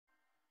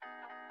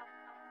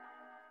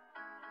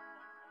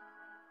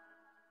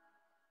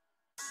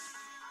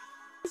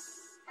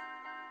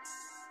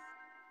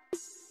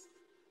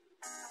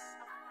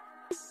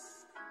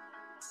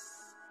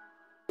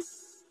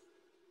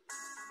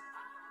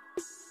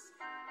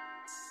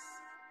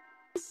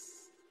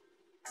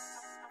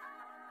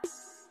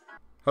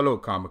Hello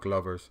comic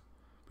lovers.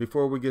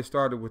 Before we get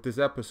started with this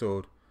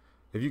episode,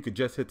 if you could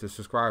just hit the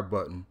subscribe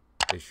button,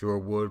 it sure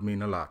would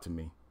mean a lot to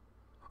me.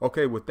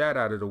 Okay, with that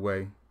out of the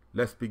way,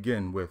 let's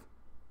begin with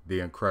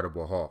The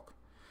Incredible Hulk,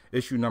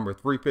 issue number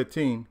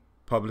 315,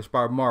 published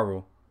by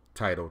Marvel,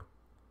 titled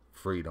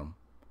Freedom.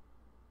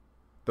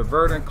 The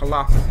verdant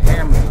Colossus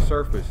hammers the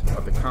surface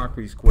of the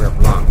concrete square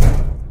block,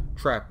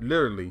 trapped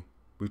literally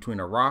between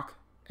a rock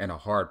and a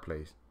hard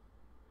place.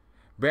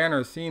 Banner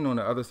is seen on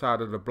the other side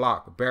of the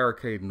block,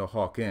 barricading the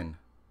Hulk in.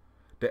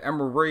 The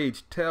Emerald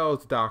Rage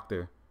tells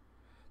Doctor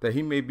that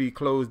he may be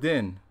closed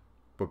in,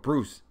 but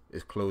Bruce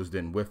is closed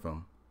in with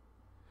him.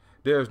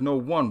 There is no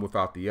one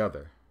without the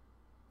other.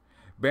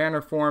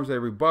 Banner forms a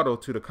rebuttal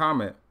to the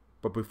comment,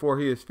 but before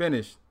he is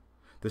finished,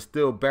 the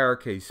steel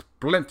barricade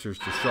splinters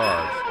to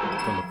shards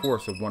from the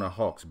force of one of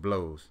Hulk's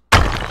blows,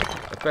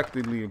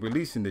 effectively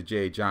releasing the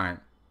Jade Giant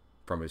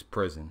from his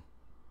prison.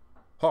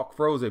 Hulk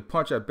throws a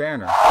punch at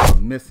Banner, but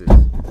misses,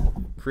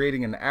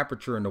 creating an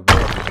aperture in the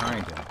wall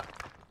behind him.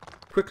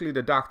 Quickly,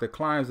 the Doctor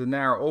climbs the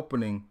narrow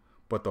opening,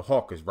 but the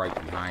Hulk is right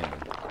behind him.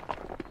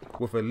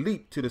 With a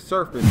leap to the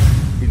surface,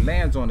 he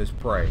lands on his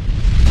prey,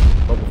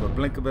 but with a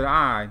blink of an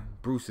eye,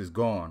 Bruce is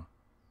gone,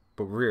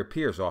 but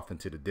reappears off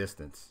into the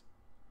distance.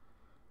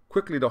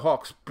 Quickly, the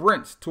Hulk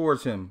sprints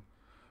towards him,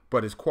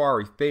 but his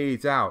quarry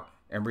fades out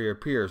and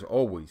reappears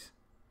always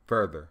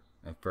further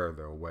and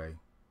further away,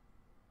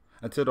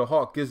 until the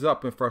Hulk gives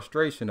up in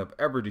frustration of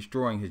ever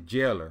destroying his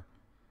jailer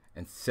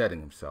and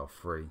setting himself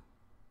free.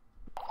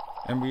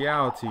 In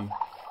reality,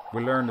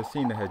 we learn the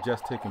scene that had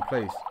just taken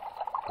place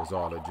was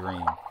all a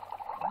dream.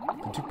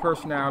 The two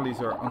personalities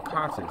are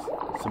unconscious,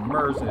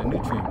 submerged in a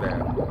nutrient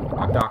bath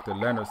of Dr.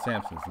 Leonard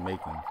Samson's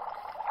making.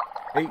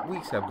 8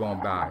 weeks have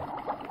gone by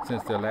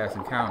since their last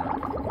encounter,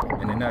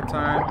 and in that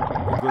time,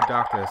 the good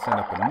doctor has set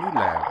up a new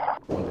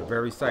lab on the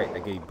very site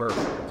that gave birth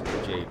to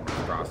the Jade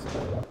monstrosity.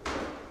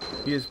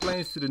 He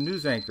explains to the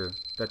news anchor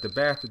that the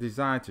bath is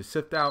designed to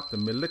sift out the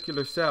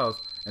molecular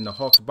cells in the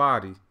Hulk's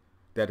body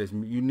that is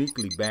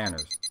uniquely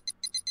Banner's,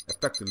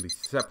 effectively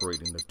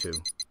separating the two.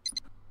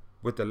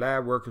 With the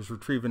lab workers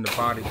retrieving the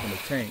body from the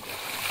tank,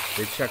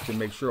 they check to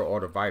make sure all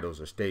the vitals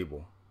are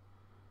stable.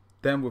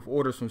 Then, with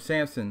orders from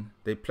Samson,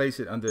 they place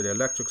it under the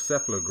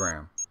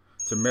electrocephalogram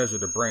to measure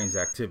the brain's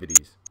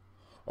activities,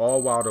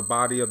 all while the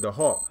body of the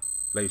Hulk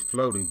lays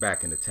floating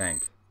back in the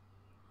tank.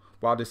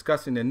 While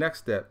discussing the next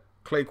step,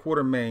 Clay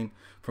Quartermain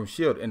from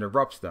S.H.I.E.L.D.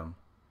 interrupts them,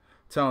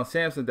 telling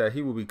Samson that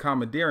he will be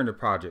commandeering the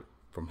project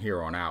from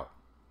here on out.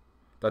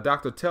 The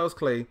doctor tells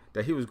Clay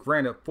that he was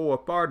granted full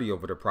authority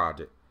over the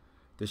project.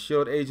 The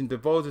S.H.I.E.L.D. agent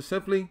divulges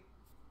simply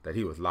that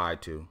he was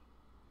lied to.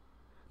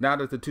 Now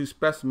that the two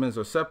specimens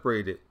are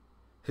separated,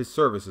 his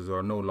services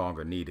are no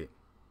longer needed.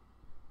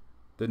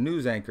 The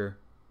news anchor,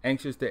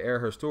 anxious to air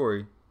her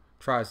story,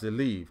 tries to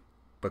leave,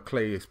 but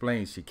Clay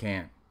explains she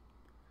can't.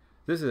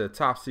 This is a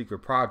top secret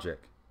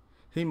project.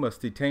 He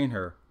must detain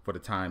her for the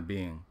time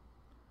being.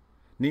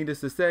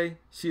 Needless to say,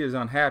 she is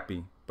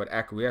unhappy, but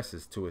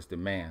acquiesces to his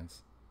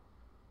demands.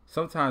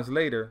 Sometimes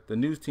later, the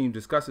news team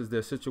discusses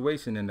their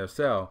situation in their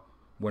cell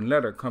when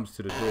Leonard comes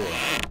to the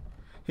door.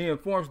 He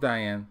informs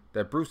Diane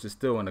that Bruce is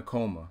still in a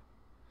coma.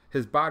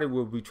 His body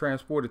will be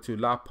transported to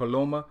La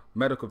Paloma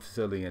Medical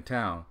Facility in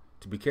town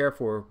to be cared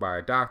for by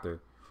a doctor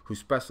who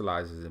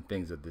specializes in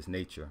things of this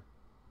nature.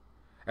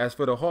 As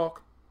for the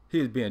Hulk, he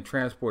is being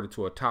transported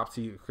to a top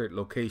secret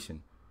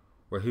location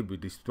where he'll be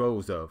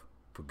disposed of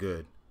for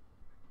good.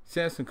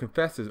 Samson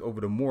confesses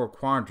over the moral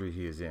quandary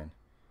he is in.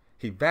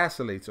 He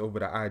vacillates over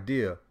the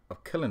idea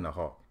of killing the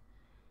Hulk.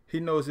 He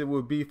knows it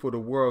would be for the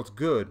world's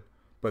good,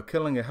 but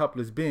killing a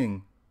helpless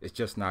being is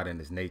just not in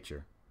his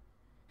nature.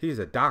 He is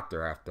a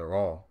doctor after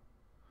all.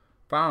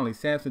 Finally,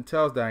 Samson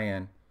tells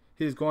Diane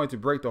he is going to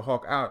break the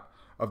Hulk out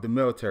of the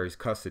military's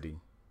custody.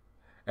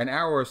 An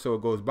hour or so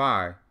goes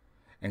by,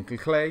 and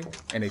Clay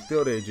and a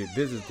field agent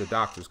visits the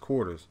doctor's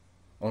quarters,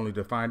 only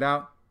to find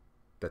out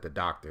that the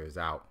doctor is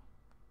out.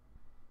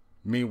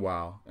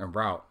 Meanwhile, en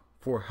route,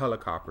 4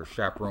 helicopters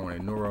chaperone a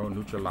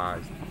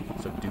neuro-neutralized,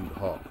 subdued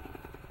Hulk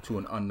to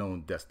an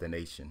unknown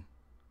destination.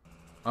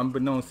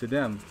 Unbeknownst to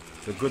them,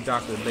 the good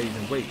doctor lays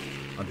in wait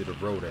under the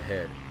road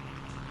ahead.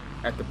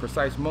 At the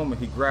precise moment,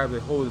 he grabs a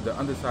hold of the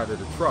underside of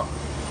the truck,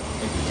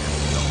 Indiana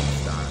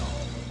Jones style.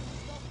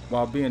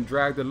 While being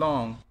dragged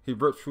along, he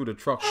rips through the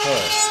truck's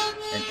hull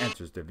and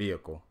enters the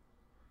vehicle.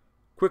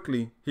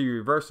 Quickly, he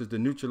reverses the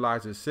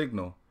neutralizer's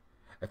signal,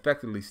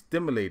 effectively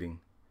stimulating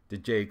the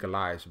Jade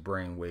Goliath's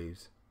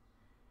brainwaves.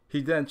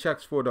 He then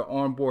checks for the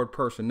onboard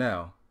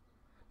personnel.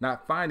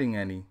 Not finding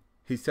any,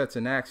 he sets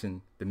in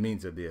action the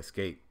means of the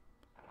escape.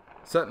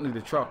 Suddenly,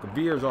 the truck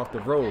veers off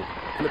the road,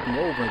 flipping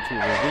over into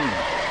a ravine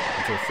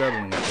until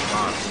settling at the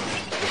bottom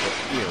with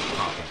an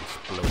ear-popping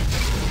explosion.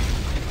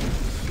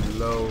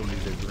 Slowly,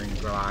 the green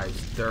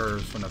Goliath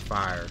stirs from the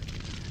fire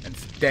and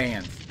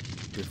stands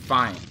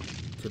defiant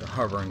to the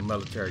hovering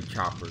military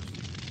choppers,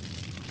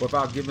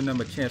 Without giving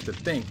them a chance to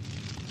think,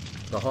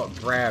 the Hawk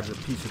grabs a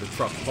piece of the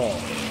truck's hull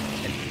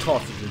and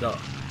tosses it up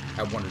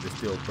at one of the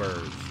steel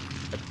birds,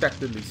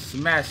 effectively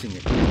smashing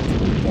it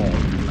into a ball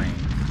of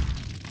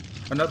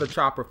flames. Another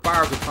chopper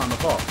fires upon the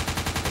Hawk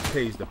and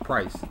pays the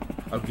price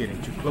of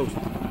getting too close to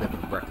the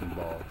living wrecking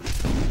ball.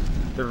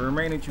 The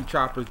remaining two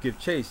choppers give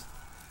chase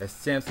as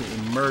Samson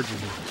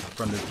emerges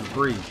from the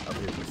debris of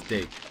his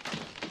mistake,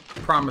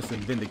 promising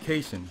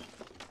vindication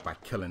by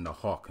killing the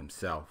Hawk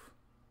himself.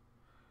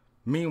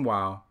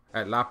 Meanwhile,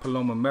 at La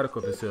Paloma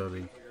Medical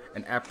Facility,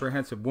 an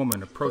apprehensive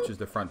woman approaches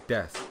the front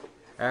desk,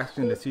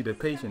 asking to see the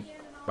patient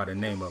by the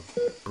name of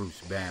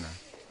Bruce Banner.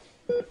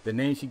 The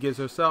name she gives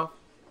herself?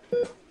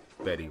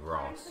 Betty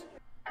Ross.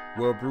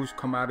 Will Bruce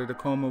come out of the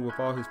coma with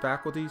all his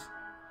faculties?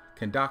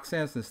 Can Doc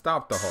Samson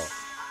stop the Hawk?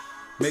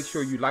 Make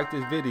sure you like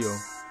this video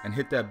and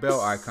hit that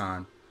bell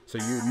icon so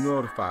you're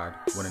notified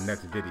when the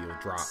next video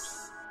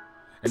drops.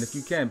 And if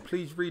you can,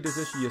 please read this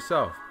issue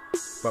yourself,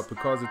 but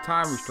because of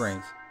time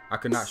restraints, I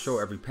cannot show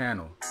every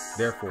panel,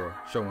 therefore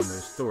showing the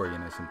story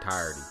in its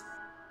entirety.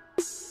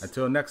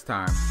 Until next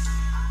time,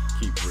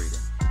 keep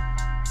reading.